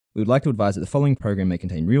We would like to advise that the following program may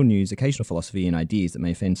contain real news, occasional philosophy, and ideas that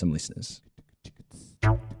may offend some listeners.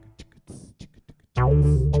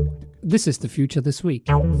 This is The Future This Week.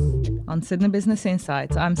 On Sydney Business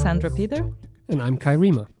Insights, I'm Sandra Peter. And I'm Kai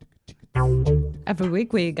Riemer. Every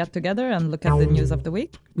week we get together and look at the news of the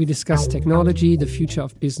week. We discuss technology, the future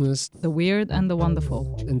of business, The weird and the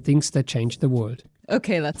wonderful. and things that change the world.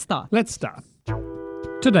 Okay, let's start. Let's start.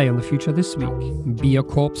 Today on The Future This Week, beer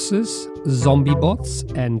corpses, zombie bots,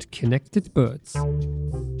 and connected birds.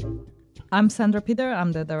 I'm Sandra Peter.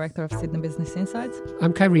 I'm the director of Sydney Business Insights.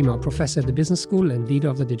 I'm Kai Riemer, professor at the Business School and leader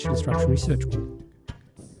of the Digital Disruption Research Group.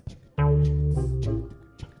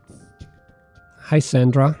 Hi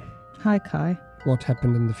Sandra, Hi, Kai. what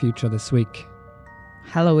happened in the future this week?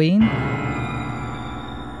 Halloween.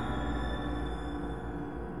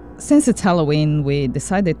 Since it's Halloween, we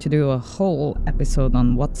decided to do a whole episode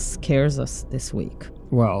on what scares us this week.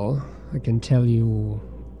 Well, I can tell you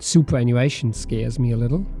superannuation scares me a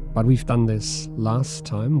little, but we've done this last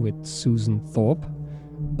time with Susan Thorpe.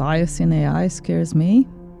 Bias in AI scares me.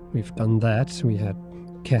 We've done that. We had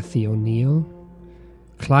Cathy O'Neill.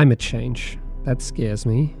 Climate change, that scares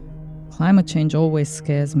me. Climate change always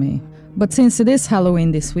scares me. But since it is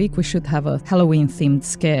Halloween this week, we should have a Halloween-themed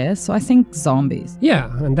scare, so I think zombies.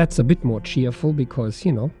 Yeah, and that's a bit more cheerful because,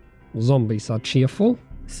 zombies are cheerful.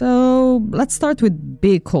 So let's start with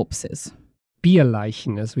big corpses.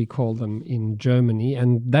 Bierleichen, as we call them in Germany,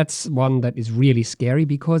 and that's one that is really scary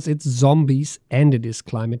because it's zombies and it is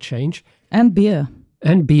climate change. And beer.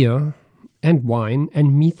 And beer, and wine,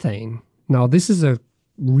 and methane. Now, this is a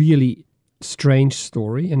really strange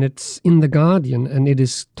story, and it's in The Guardian, and it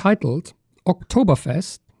is titled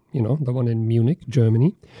Oktoberfest, the one in Munich,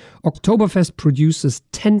 Germany. Oktoberfest produces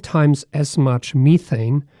 10 times as much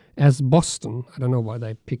methane as Boston. I don't know why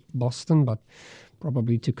they picked Boston, but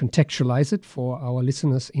probably to contextualize it for our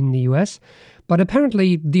listeners in the US. But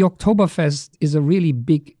apparently the Oktoberfest is a really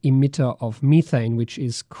big emitter of methane, which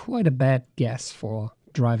is quite a bad gas for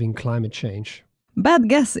driving climate change. Bad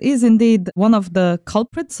gas is indeed one of the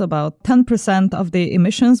culprits. About 10% of the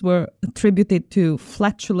emissions were attributed to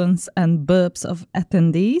flatulence and burps of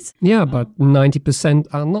attendees. Yeah, but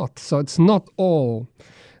 90% are not. So it's not all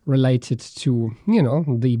related to,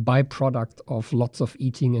 the byproduct of lots of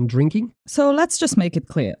eating and drinking. So let's just make it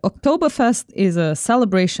clear. Oktoberfest is a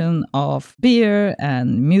celebration of beer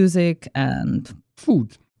and music and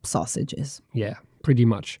Food. sausages. Yeah, pretty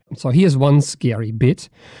much. So here's one scary bit.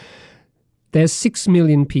 There's 6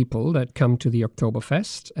 million people that come to the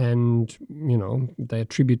Oktoberfest and, they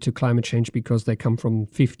attribute to climate change because they come from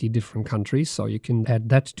 50 different countries, so you can add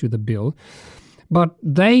that to the bill. But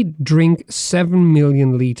they drink 7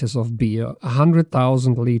 million liters of beer,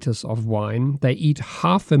 100,000 liters of wine. They eat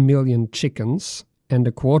 500,000 chickens and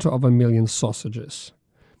 250,000 sausages.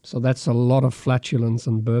 So that's a lot of flatulence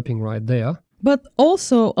and burping right there. But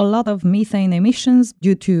also a lot of methane emissions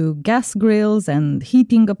due to gas grills and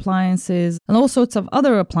heating appliances and all sorts of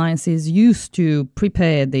other appliances used to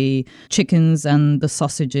prepare the chickens and the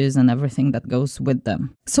sausages and everything that goes with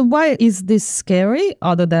them. So why is this scary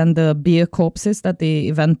other than the beer corpses that the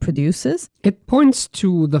event produces? It points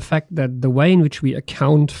to the fact that the way in which we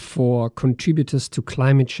account for contributors to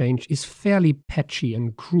climate change is fairly patchy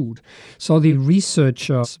and crude. So the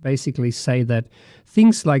researchers basically say that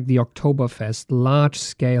things like the Oktoberfest,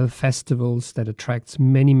 large-scale festivals that attracts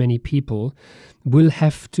many, many people, will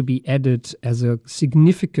have to be added as a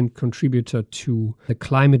significant contributor to the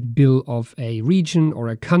climate bill of a region or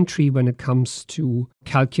a country when it comes to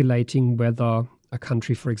calculating whether a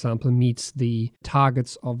country, for example, meets the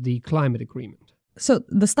targets of the climate agreement. So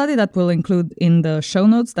the study that we'll include in the show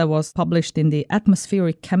notes that was published in the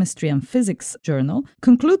Atmospheric Chemistry and Physics journal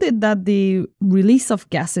concluded that the release of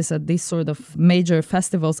gases at these sort of major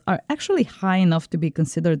festivals are actually high enough to be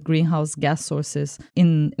considered greenhouse gas sources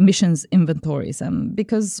in emissions inventories. And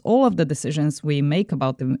because all of the decisions we make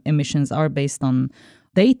about the emissions are based on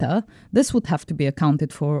data, this would have to be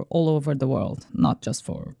accounted for all over the world, not just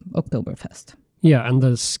for Oktoberfest. Yeah, and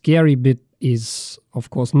the scary bit is, of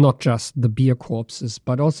course, not just the beer corpses,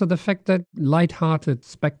 but also the fact that light-hearted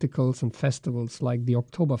spectacles and festivals like the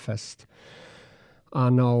Oktoberfest are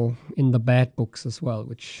now in the bad books as well,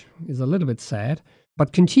 which is a little bit sad.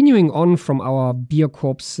 But continuing on from our beer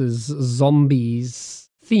corpses, zombies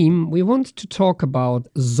theme, we want to talk about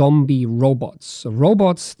zombie robots. So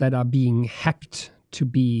robots that are being hacked to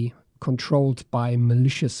be controlled by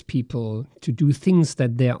malicious people to do things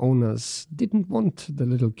that their owners didn't want the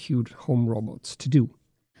little cute home robots to do.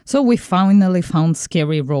 So we finally found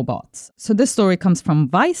scary robots. So this story comes from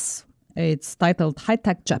Vice. It's titled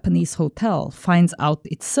High-Tech Japanese Hotel Finds Out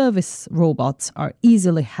Its Service Robots Are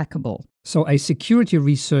Easily Hackable. So a security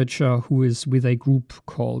researcher who is with a group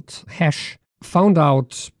called HASH found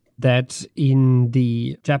out that in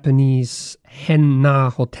the Japanese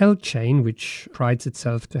Henna hotel chain, which prides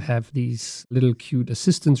itself to have these little cute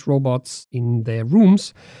assistance robots in their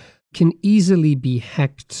rooms, can easily be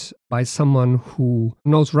hacked by someone who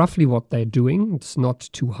knows roughly what they're doing. It's not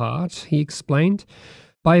too hard, he explained,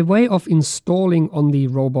 by way of installing on the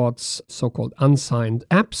robots so-called unsigned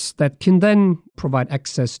apps that can then provide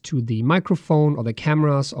access to the microphone or the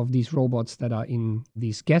cameras of these robots that are in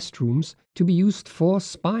these guest rooms to be used for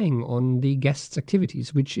spying on the guests'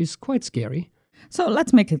 activities, which is quite scary. So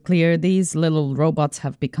let's make it clear, these little robots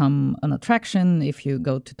have become an attraction. If you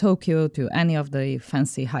go to Tokyo, to any of the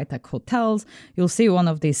fancy high-tech hotels, you'll see one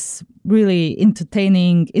of these really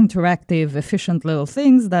entertaining, interactive, efficient little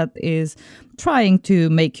things that is trying to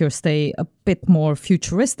make your stay a bit more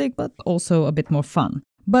futuristic, but also a bit more fun.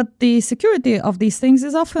 But the security of these things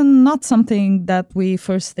is often not something that we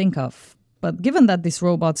first think of. But given that these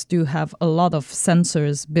robots do have a lot of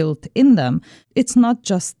sensors built in them, it's not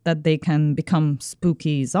just that they can become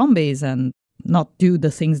spooky zombies and not do the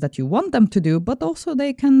things that you want them to do, but also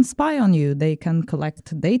they can spy on you. They can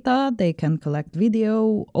collect data, they can collect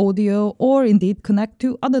video, audio, or indeed connect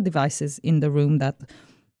to other devices in the room that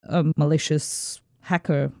a malicious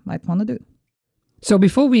hacker might want to do. So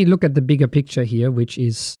before we look at the bigger picture here, which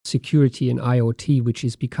is security and IoT, which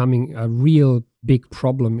is becoming a real big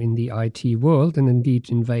problem in the IT world and indeed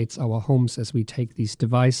invades our homes as we take these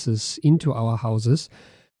devices into our houses,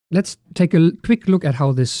 let's take a quick look at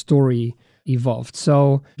how this story evolved.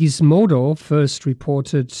 So Gizmodo first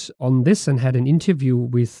reported on this and had an interview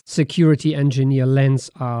with security engineer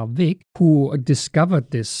Lance R. Vick, who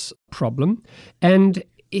discovered this problem. And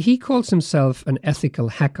he calls himself an ethical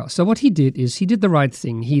hacker. So what he did is he did the right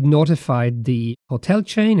thing. He notified the hotel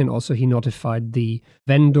chain and also he notified the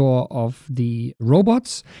vendor of the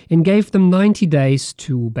robots and gave them 90 days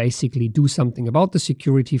to basically do something about the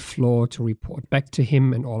security flaw, to report back to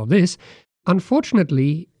him and all of this.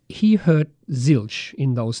 Unfortunately, he heard zilch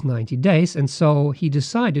in those 90 days, and so he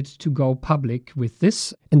decided to go public with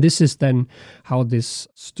this. And this is then how this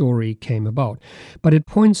story came about. But it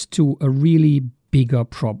points to a really bigger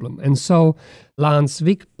problem. And so Lance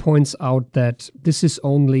Vick points out that this is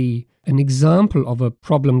only an example of a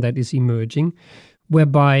problem that is emerging,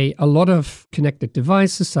 whereby a lot of connected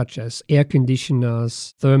devices such as air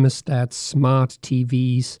conditioners, thermostats, smart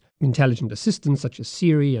TVs, intelligent assistants such as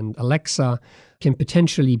Siri and Alexa can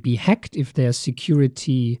potentially be hacked if their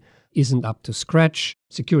security isn't up to scratch.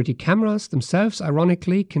 Security cameras themselves,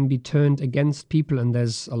 ironically, can be turned against people, and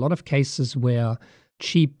there's a lot of cases where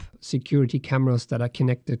cheap security cameras that are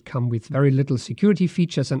connected come with very little security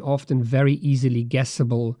features and often very easily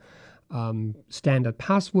guessable standard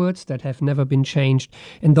passwords that have never been changed.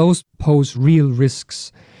 And those pose real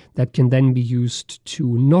risks that can then be used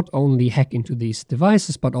to not only hack into these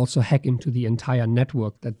devices, but also hack into the entire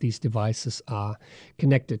network that these devices are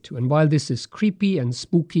connected to. And while this is creepy and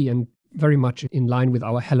spooky and very much in line with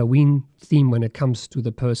our Halloween theme when it comes to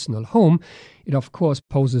the personal home, it of course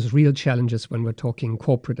poses real challenges when we're talking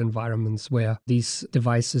corporate environments where these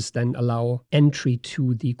devices then allow entry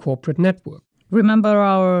to the corporate network. Remember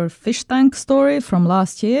our fish tank story from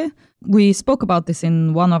last year? We spoke about this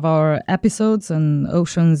in one of our episodes, an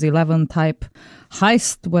Ocean's 11 type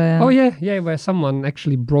heist where... Oh yeah, where someone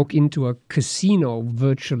actually broke into a casino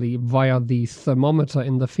virtually via the thermometer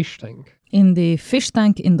in the fish tank. In the fish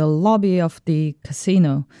tank in the lobby of the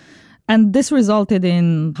casino. And this resulted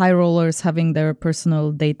in high rollers having their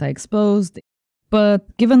personal data exposed.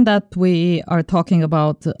 But given that we are talking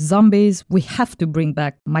about zombies, we have to bring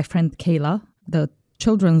back my friend Kayla, the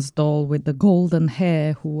children's doll with the golden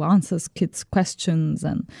hair who answers kids' questions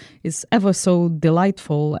and is ever so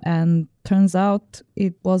delightful. And turns out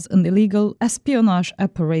it was an illegal espionage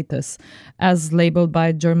apparatus, as labeled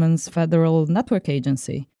by Germany's Federal Network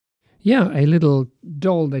Agency. Yeah, a little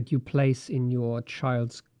doll that you place in your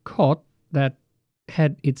child's cot that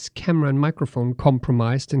had its camera and microphone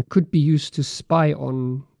compromised and could be used to spy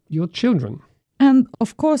on your children. And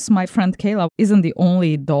of course, my friend Kayla isn't the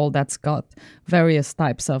only doll that's got various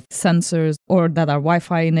types of sensors or that are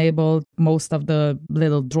Wi-Fi enabled. Most of the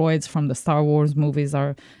little droids from the Star Wars movies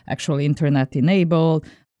are actually internet enabled.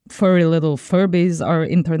 Furry little Furbies are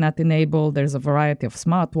internet enabled. There's a variety of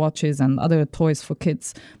smartwatches and other toys for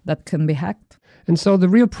kids that can be hacked. And so the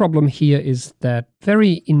real problem here is that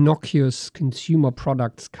very innocuous consumer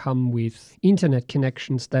products come with internet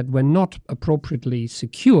connections that were not appropriately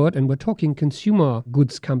secured. And we're talking consumer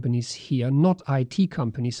goods companies here, not IT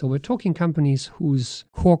companies. So we're talking companies whose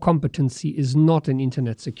core competency is not in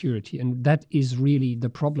internet security. And that is really the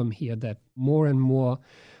problem here, that more and more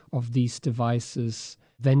of these devices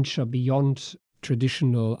venture beyond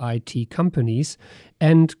traditional IT companies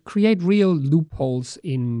and create real loopholes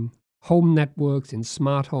in home networks, in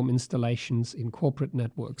smart home installations, in corporate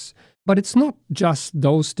networks. But it's not just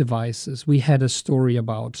those devices. We had a story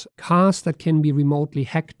about cars that can be remotely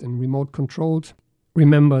hacked and remote controlled.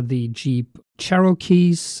 Remember the Jeep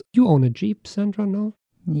Cherokees? You own a Jeep, Sandra, no?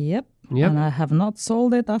 Yep. And I have not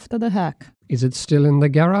sold it after the hack. Is it still in the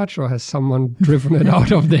garage or has someone driven it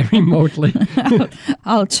out of there remotely?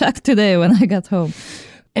 I'll check today when I get home.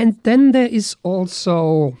 And then there is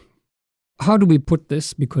also, how do we put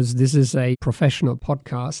this? Because this is a professional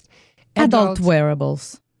podcast. Adult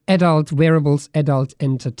wearables. Adult wearables, adult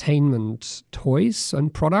entertainment toys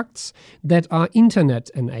and products that are internet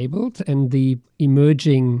enabled. And the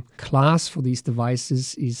emerging class for these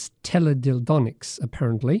devices is teledildonics,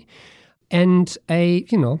 apparently. And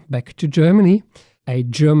back to Germany, a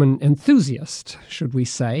German enthusiast, should we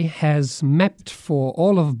say, has mapped for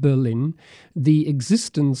all of Berlin the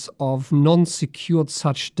existence of non-secured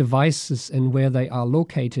such devices and where they are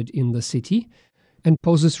located in the city, and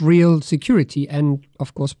poses real security and,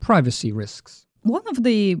 of course, privacy risks. One of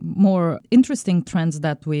the more interesting trends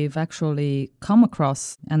that we've actually come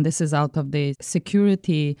across, and this is out of the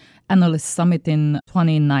Security Analyst Summit in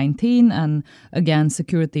 2019, and again,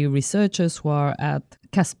 security researchers who are at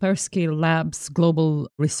Kaspersky Labs Global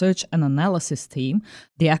Research and Analysis Team.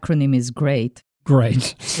 The acronym is GREAT.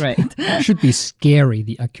 Great. Great. Should be scary,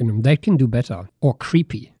 the acronym. They can do better. Or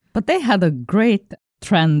creepy. But they had a great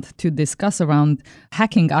trend to discuss around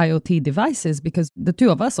hacking IoT devices, because the two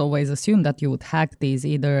of us always assumed that you would hack these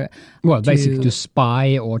either basically to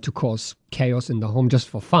spy or to cause chaos in the home just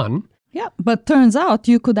for fun. Yeah, but turns out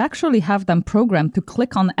you could actually have them programmed to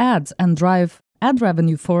click on ads and drive ad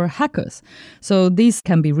revenue for hackers. So these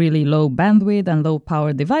can be really low bandwidth and low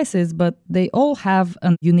power devices, but they all have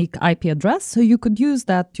a unique IP address. So you could use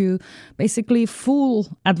that to basically fool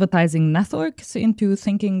advertising networks into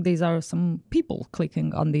thinking these are some people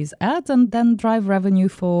clicking on these ads and then drive revenue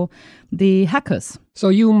for the hackers. So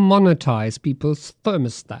you monetize people's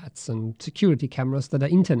thermostats and security cameras that are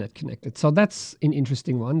internet connected. So that's an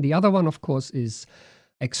interesting one. The other one, of course, is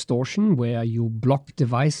extortion, where you block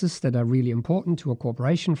devices that are really important to a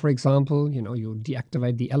corporation. For example, you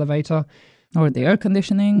deactivate the elevator. Or the air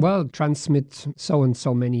conditioning. Well, transmit so and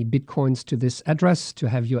so many Bitcoins to this address to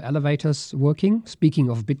have your elevators working.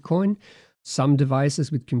 Speaking of Bitcoin, some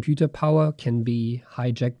devices with computer power can be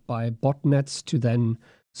hijacked by botnets to then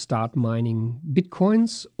start mining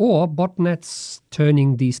Bitcoins, or botnets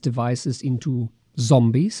turning these devices into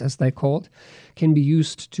zombies, as they're called, can be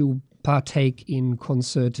used to partake in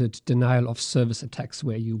concerted denial of service attacks,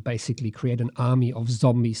 where you basically create an army of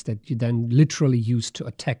zombies that you then literally use to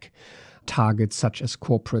attack targets such as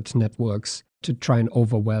corporate networks to try and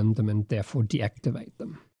overwhelm them and therefore deactivate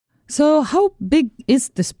them. So how big is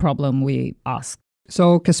this problem, we asked?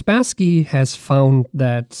 So Kaspersky has found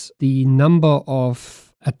that the number of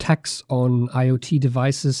attacks on IoT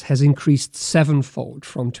devices has increased sevenfold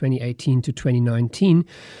from 2018 to 2019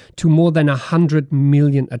 to more than 100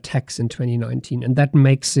 million attacks in 2019. And that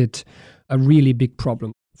makes it a really big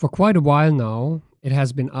problem. For quite a while now, it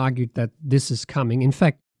has been argued that this is coming. In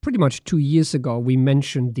fact, pretty much 2 years ago, we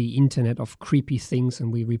mentioned the Internet of Creepy Things,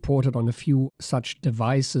 and we reported on a few such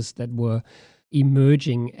devices that were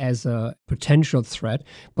emerging as a potential threat.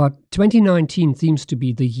 But 2019 seems to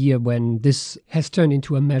be the year when this has turned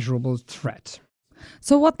into a measurable threat.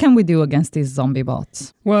 So what can we do against these zombie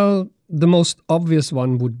bots? Well, the most obvious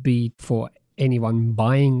one would be for anyone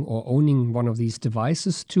buying or owning one of these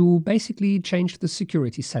devices to basically change the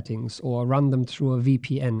security settings or run them through a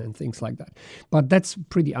VPN and things like that. But that's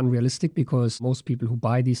pretty unrealistic, because most people who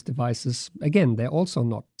buy these devices, again, they're also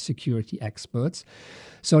not security experts.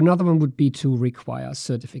 So another one would be to require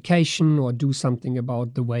certification or do something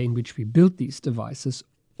about the way in which we build these devices.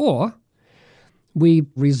 Or we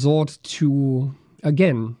resort to,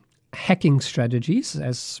 again, hacking strategies,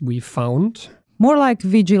 as we found. More like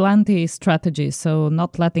vigilante strategies, so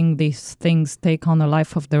not letting these things take on a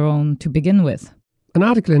life of their own to begin with. An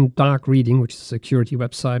article in Dark Reading, which is a security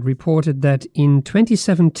website, reported that in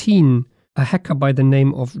 2017, a hacker by the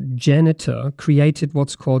name of Janitor created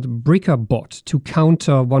what's called BrickerBot to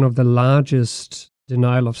counter one of the largest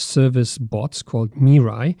denial of service bots called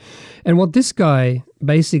Mirai. And what this guy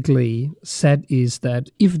basically said is that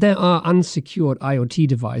if there are unsecured IoT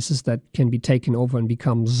devices that can be taken over and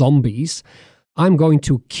become zombies, I'm going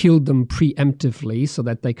to kill them preemptively so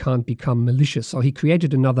that they can't become malicious. So he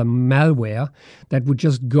created another malware that would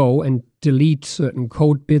just go and delete certain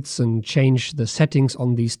code bits and change the settings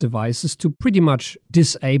on these devices to pretty much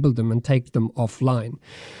disable them and take them offline.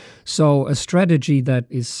 So a strategy that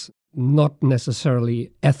is not necessarily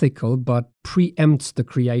ethical, but preempts the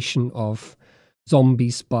creation of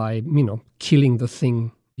zombies by, killing the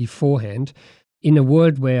thing beforehand. In a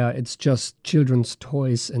world where it's just children's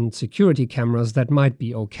toys and security cameras, that might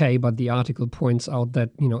be okay. But the article points out that,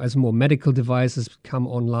 as more medical devices come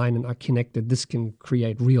online and are connected, this can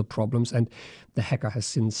create real problems. And the hacker has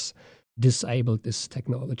since disabled this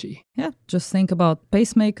technology. Yeah, just think about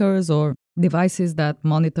pacemakers or devices that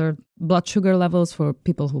monitor blood sugar levels for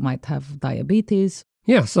people who might have diabetes.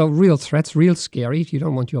 Yeah, so real threats, real scary. You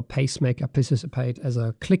don't want your pacemaker participate as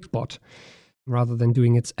a clickbot rather than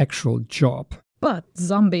doing its actual job. But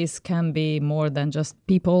zombies can be more than just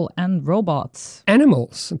people and robots.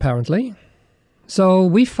 Animals, apparently. So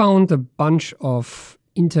we found a bunch of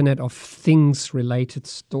Internet of Things related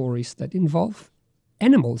stories that involve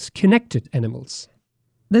animals, connected animals.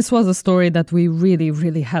 This was a story that we really,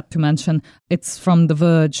 really had to mention. It's from The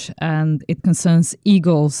Verge, and it concerns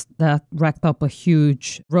eagles that racked up a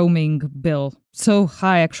huge roaming bill. So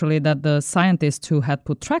high, actually, that the scientists who had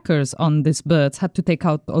put trackers on these birds had to take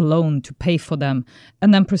out a loan to pay for them,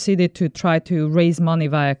 and then proceeded to try to raise money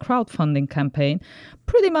via a crowdfunding campaign,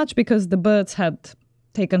 pretty much because the birds had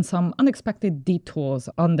taken some unexpected detours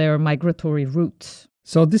on their migratory routes.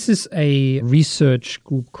 So this is a research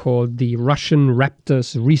group called the Russian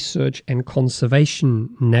Raptors Research and Conservation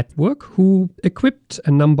Network, who equipped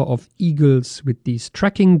a number of eagles with these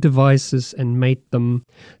tracking devices and made them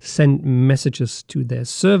send messages to their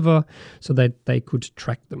server so that they could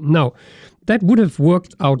track them. Now, that would have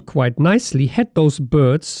worked out quite nicely had those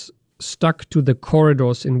birds stuck to the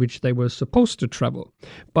corridors in which they were supposed to travel.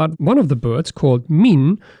 But one of the birds, called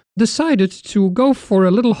Min, decided to go for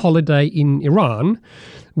a little holiday in Iran,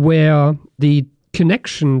 where the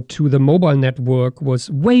connection to the mobile network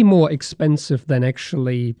was way more expensive than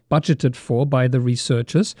actually budgeted for by the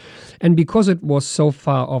researchers. And because it was so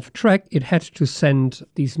far off track, it had to send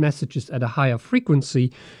these messages at a higher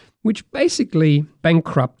frequency, which basically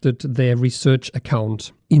bankrupted their research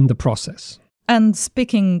account in the process. And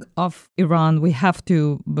speaking of Iran, we have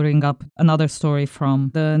to bring up another story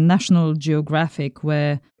from the National Geographic,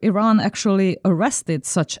 where Iran actually arrested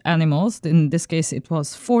such animals. In this case, it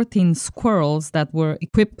was 14 squirrels that were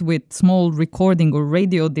equipped with small recording or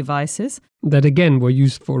radio devices. That again were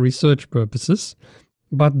used for research purposes.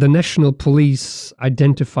 But the national police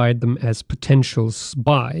identified them as potential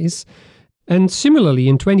spies. And similarly,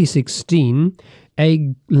 in 2016,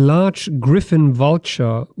 a large griffon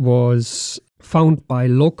vulture was found by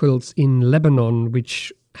locals in Lebanon,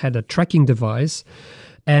 which had a tracking device,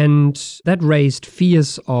 and that raised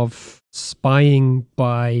fears of spying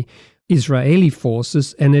by Israeli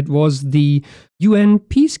forces, and it was the UN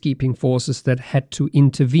peacekeeping forces that had to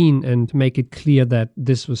intervene and make it clear that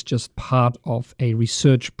this was just part of a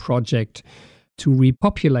research project to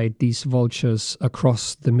repopulate these vultures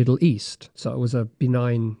across the Middle East. So it was a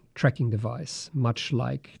benign tracking device, much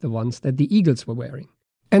like the ones that the eagles were wearing.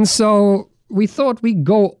 And so we thought we'd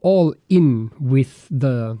go all in with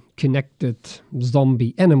the connected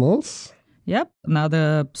zombie animals. Yep. Now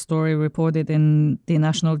the story reported in the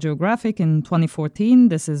National Geographic in 2014.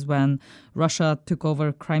 This is when Russia took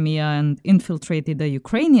over Crimea and infiltrated the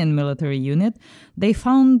Ukrainian military unit. They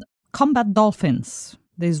found combat dolphins.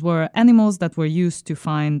 These were animals that were used to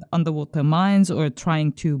find underwater mines or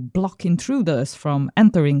trying to block intruders from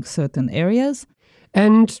entering certain areas.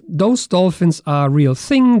 And those dolphins are a real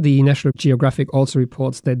thing. The National Geographic also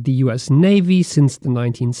reports that the US Navy, since the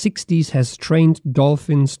 1960s, has trained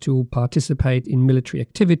dolphins to participate in military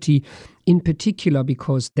activity, in particular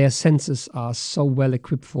because their sensors are so well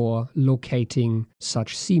equipped for locating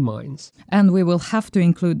such sea mines. And we will have to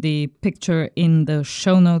include the picture in the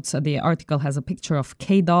show notes. The article has a picture of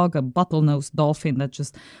K-Dog, a bottlenose dolphin that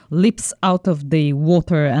just leaps out of the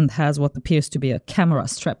water and has what appears to be a camera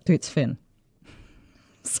strapped to its fin.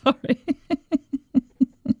 Sorry.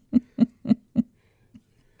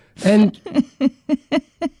 And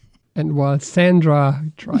while Sandra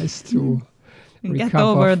tries to Get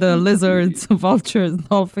over the lizards, vultures,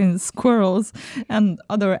 dolphins, squirrels, and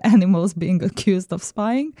other animals being accused of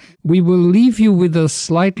spying. We will leave you with a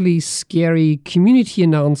slightly scary community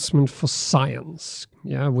announcement for science.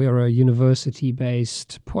 Yeah, we're a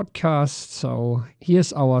university-based podcast, so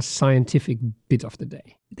here's our scientific bit of the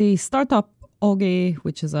day. The startup Augie,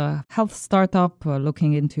 which is a health startup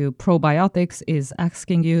looking into probiotics, is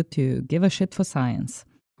asking you to give a shit for science.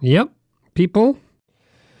 Yep, people.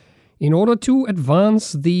 In order to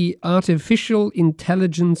advance the artificial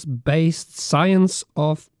intelligence-based science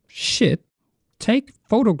of shit, take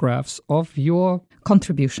photographs of your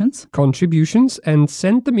contributions and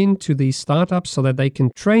send them into the startup so that they can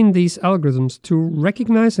train these algorithms to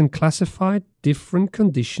recognize and classify different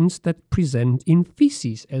conditions that present in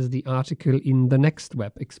feces, as the article in The Next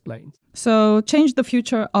Web explains. So change the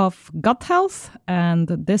future of gut health, and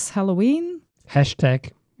this Halloween...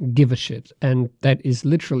 #give a shit. And that is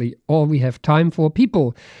literally all we have time for.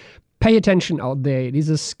 People, pay attention out there. It is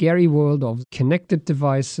a scary world of connected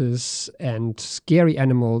devices and scary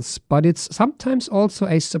animals, but it's sometimes also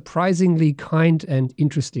a surprisingly kind and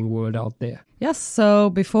interesting world out there. Yes, so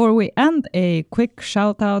before we end, a quick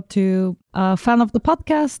shout out to a fan of the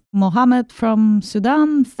podcast, Mohammed from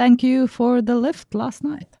Sudan. Thank you for the lift last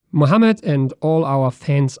night. Mohammed and all our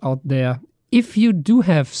fans out there, if you do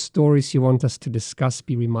have stories you want us to discuss,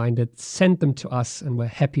 be reminded, send them to us and we're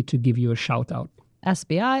happy to give you a shout out.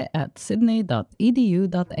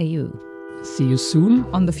 sbi@sydney.edu.au. See you soon.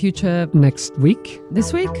 On the future next week.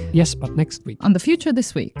 This week? Yes, but next week. On the future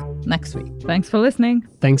this week. Next week. Thanks for listening.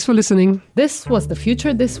 Thanks for listening. This was The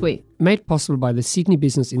Future This Week. Made possible by the Sydney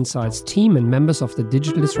Business Insights team and members of the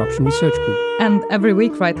Digital Disruption Research Group. And every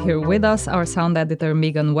week right here with us, our sound editor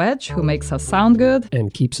Megan Wedge, who makes us sound good.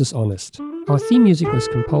 And keeps us honest. Our theme music was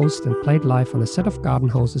composed and played live on a set of garden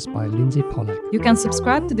hoses by Lindsay Pollack. You can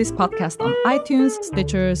subscribe to this podcast on iTunes,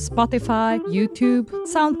 Stitcher, Spotify, YouTube,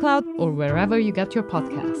 SoundCloud, or wherever you get your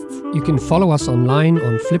podcasts. You can follow us online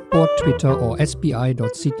on Flipboard, Twitter, or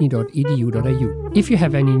sbi.sydney.edu.au. If you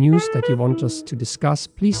have any news that you want us to discuss,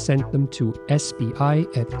 please send them to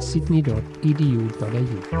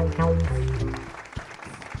sbi@sydney.edu.au.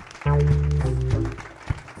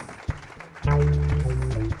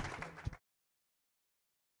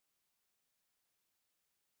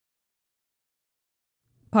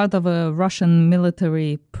 Part of a Russian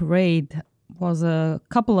military parade was a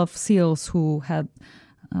couple of SEALs who had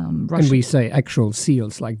Russian... And we say actual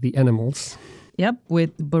SEALs, like the animals. Yep,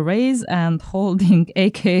 with berets and holding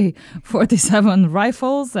AK-47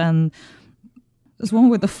 rifles, and there's one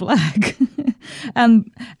with a flag, and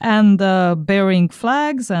bearing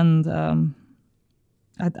flags, and I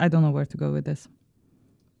don't know where to go with this.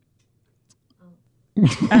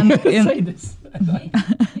 And say this.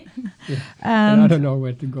 Yeah. And I don't know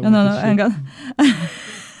where to go. No.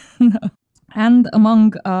 And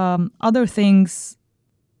among other things,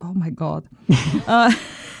 oh my God.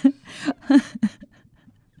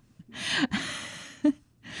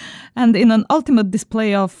 And in an ultimate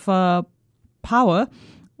display of power,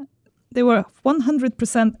 they were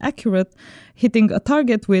 100% accurate, hitting a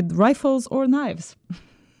target with rifles or knives.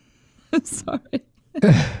 Sorry.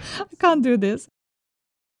 I can't do this.